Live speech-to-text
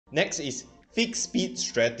Next is fixed speed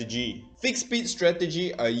strategy. Fixed speed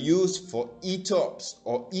strategy are used for ETOPS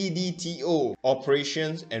or EDTO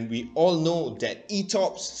operations, and we all know that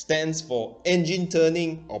ETOPS stands for engine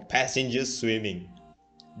turning or passengers swimming.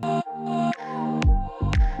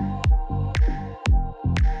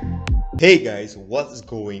 Hey guys, what's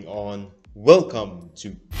going on? Welcome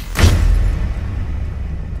to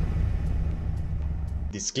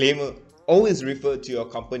Disclaimer, always refer to your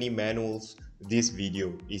company manuals. This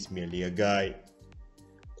video is merely a guide.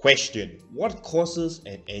 Question: what causes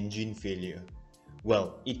an engine failure?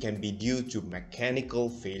 Well, it can be due to mechanical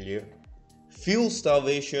failure, fuel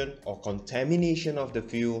starvation or contamination of the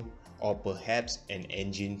fuel, or perhaps an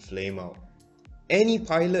engine flameout. Any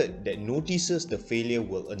pilot that notices the failure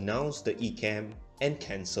will announce the ECAM and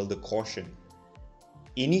cancel the caution.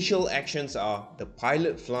 Initial actions are the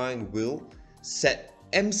pilot flying will set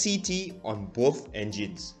MCT on both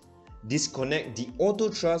engines, disconnect the auto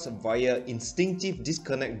thrust via instinctive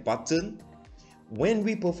disconnect button. When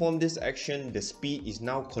we perform this action, the speed is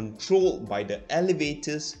now controlled by the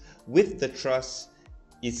elevators with the thrust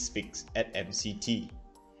is fixed at MCT.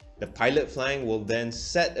 The pilot flying will then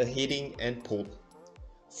set a heading and pull.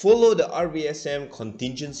 Follow the RVSM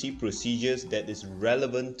contingency procedures that is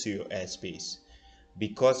relevant to your airspace.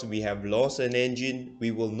 Because we have lost an engine,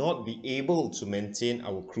 we will not be able to maintain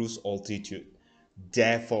our cruise altitude.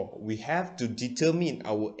 Therefore, we have to determine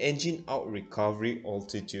our engine out recovery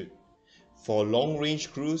altitude. For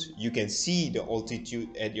long-range cruise, you can see the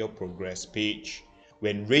altitude at your progress page.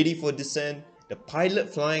 When ready for descent, the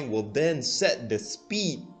pilot flying will then set the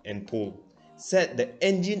speed and pull. Set the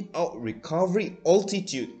engine out recovery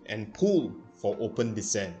altitude and pull for open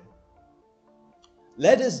descent.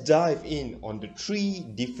 Let us dive in on the three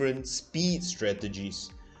different speed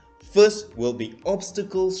strategies. First will be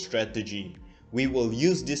obstacle strategy. We will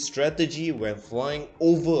use this strategy when flying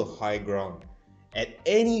over high ground. At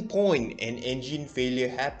any point an engine failure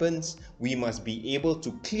happens, we must be able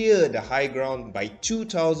to clear the high ground by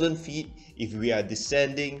 2000 feet if we are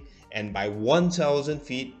descending and by 1000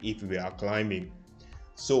 feet if we are climbing.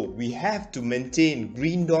 So we have to maintain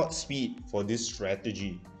green dot speed for this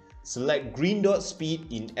strategy. Select green dot speed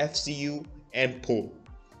in FCU and pull.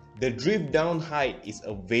 The drift down height is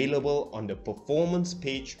available on the performance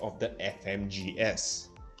page of the FMGS.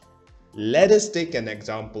 Let us take an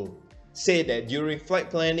example. Say that during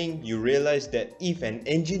flight planning, you realize that if an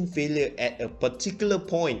engine failure at a particular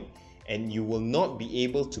point and you will not be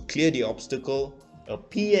able to clear the obstacle, a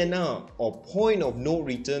PNR or point of no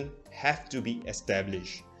return have to be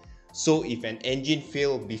established. So if an engine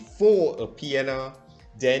fails before a PNR,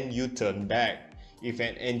 then you turn back. If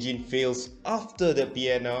an engine fails after the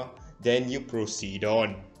PNR, then you proceed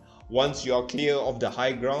on. Once you are clear of the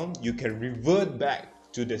high ground, you can revert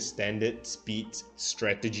back to the standard speed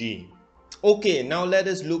strategy. Okay, now let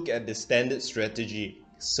us look at the standard strategy.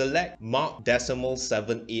 Select Mach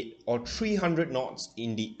 0.78 or 300 knots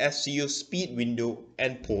in the FCU speed window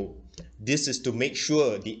and pull. This is to make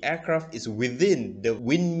sure the aircraft is within the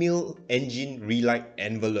windmill engine relight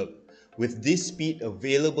envelope. With this speed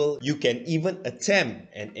available, you can even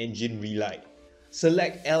attempt an engine relight.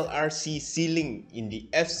 Select LRC ceiling in the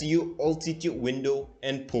FCU altitude window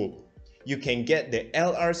and pull. You can get the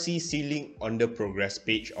LRC ceiling on the progress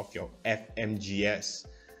page of your FMGS.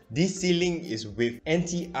 This ceiling is with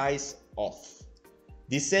anti-ice off.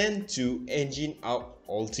 Descend to engine out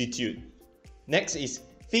altitude. Next is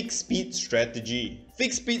fixed speed strategy.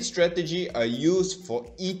 Fixed speed strategy are used for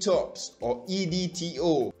ETOPS or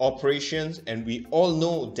EDTO operations, and we all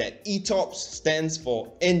know that ETOPS stands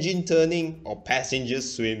for engine turning or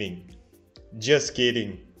passengers swimming. Just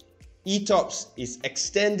kidding. ETOPS is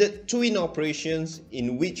extended twin operations,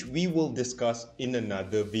 in which we will discuss in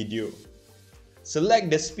another video. Select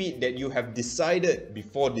the speed that you have decided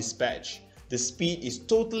before dispatch. The speed is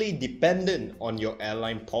totally dependent on your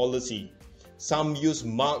airline policy. Some use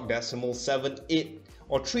Mach 0.78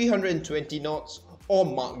 or 320 knots or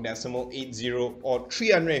Mach 0.80 or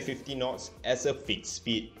 350 knots as a fixed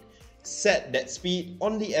speed. Set that speed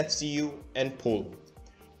on the FCU and pull.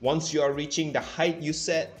 Once you are reaching the height you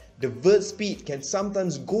set, the vert speed can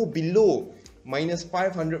sometimes go below minus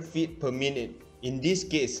 500 feet per minute. In this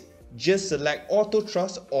case, just select auto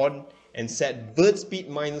thrust on and set vert speed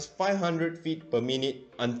minus 500 feet per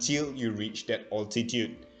minute until you reach that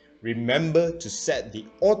altitude. Remember to set the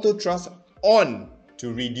auto thrust on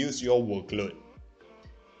to reduce your workload.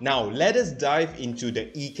 Now let us dive into the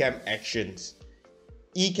ECAM actions.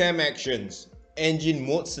 ECAM actions: engine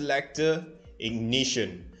mode selector,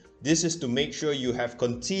 ignition. This is to make sure you have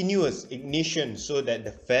continuous ignition so that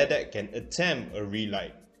the FADEC can attempt a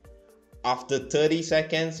relight. After 30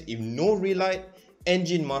 seconds, if no relight,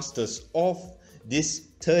 engine masters off. This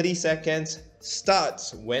 30 seconds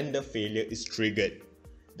starts when the failure is triggered.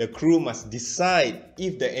 The crew must decide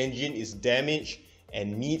if the engine is damaged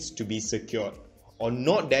and needs to be secured, or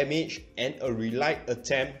not damaged and a relight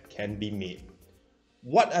attempt can be made.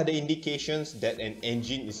 What are the indications that an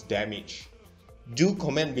engine is damaged? Do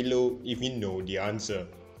comment below if you know the answer.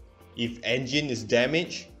 If engine is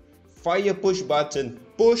damaged, fire push button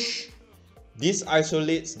push. This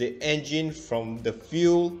isolates the engine from the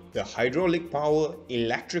fuel, the hydraulic power,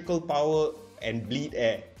 electrical power and bleed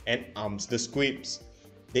air and arms the squibs.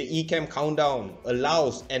 The ECAM countdown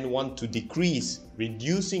allows N1 to decrease,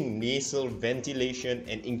 reducing nasal ventilation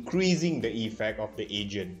and increasing the effect of the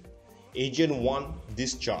agent. Agent 1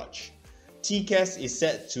 discharge. TCAS is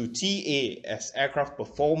set to TA as aircraft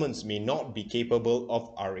performance may not be capable of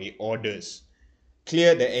RA orders.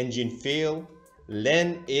 Clear the engine fail.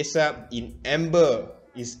 Land ASAP in amber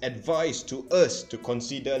is advised to us to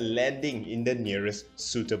consider landing in the nearest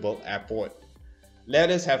suitable airport. Let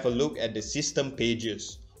us have a look at the system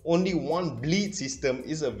pages. Only one bleed system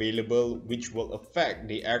is available which will affect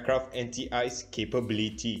the aircraft anti-ice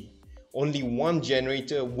capability. Only one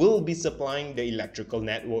generator will be supplying the electrical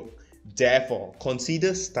network. Therefore,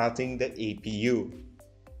 consider starting the APU.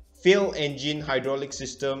 Failed engine hydraulic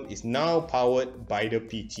system is now powered by the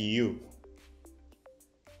PTU.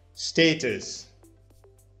 Status.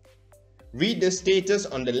 Read the status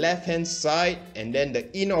on the left hand side and then the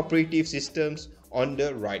inoperative systems on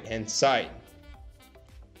the right hand side.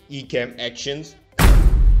 ECAM actions.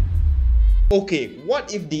 Okay,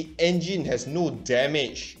 what if the engine has no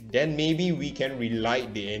damage? Then maybe we can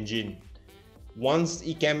relight the engine. Once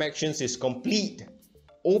ECAM actions is complete,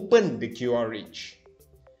 open the QRH.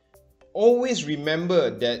 Always remember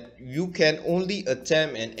that you can only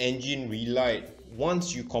attempt an engine relight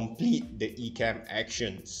once you complete the ECAM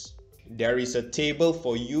actions. There is a table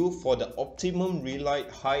for you for the optimum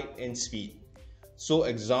relight height and speed. So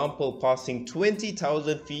example, passing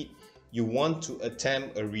 20,000 feet, you want to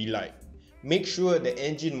attempt a relight. Make sure the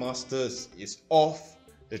engine masters is off,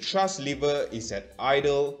 the thrust lever is at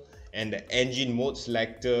idle, and the engine mode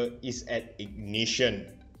selector is at ignition.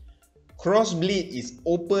 Cross bleed is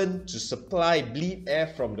open to supply bleed air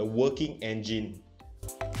from the working engine.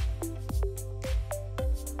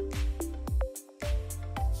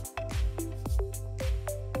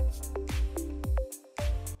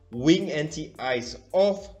 Wing anti-ice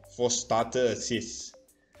off for starter assist.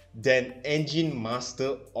 Then engine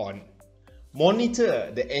master on.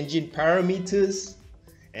 Monitor the engine parameters,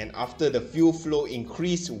 and after the fuel flow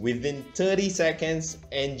increase within 30 seconds,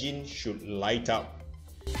 engine should light up.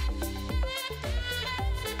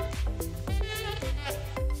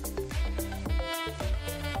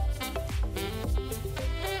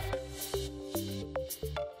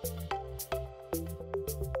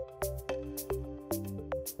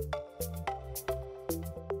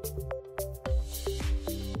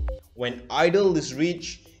 When idle is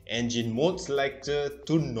reached, engine mode selector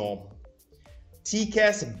to norm.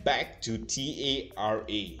 TCAS back to TARA.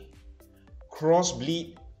 Cross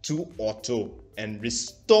bleed to auto and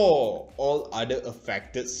restore all other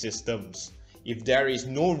affected systems. If there is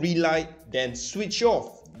no relight, then switch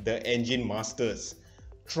off the engine masters.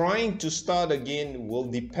 Trying to start again will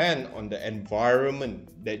depend on the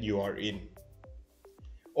environment that you are in.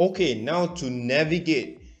 Okay, now to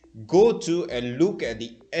navigate, go to and look at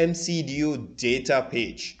the MCDU data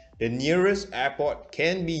page. The nearest airport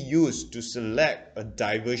can be used to select a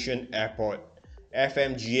diversion airport.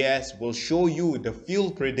 FMGS will show you the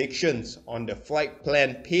fuel predictions on the flight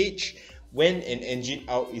plan page when an engine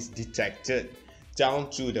out is detected, down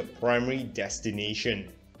to the primary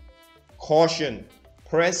destination. Caution: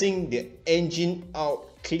 pressing the engine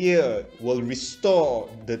out clear will restore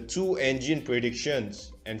the two engine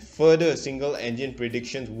predictions, and further single engine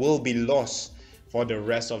predictions will be lost for the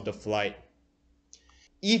rest of the flight.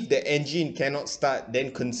 If the engine cannot start,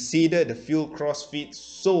 then consider the fuel crossfeed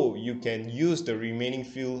so you can use the remaining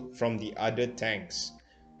fuel from the other tanks.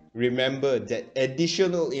 Remember that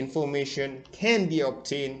additional information can be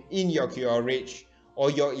obtained in your QRH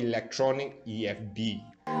or your electronic EFB.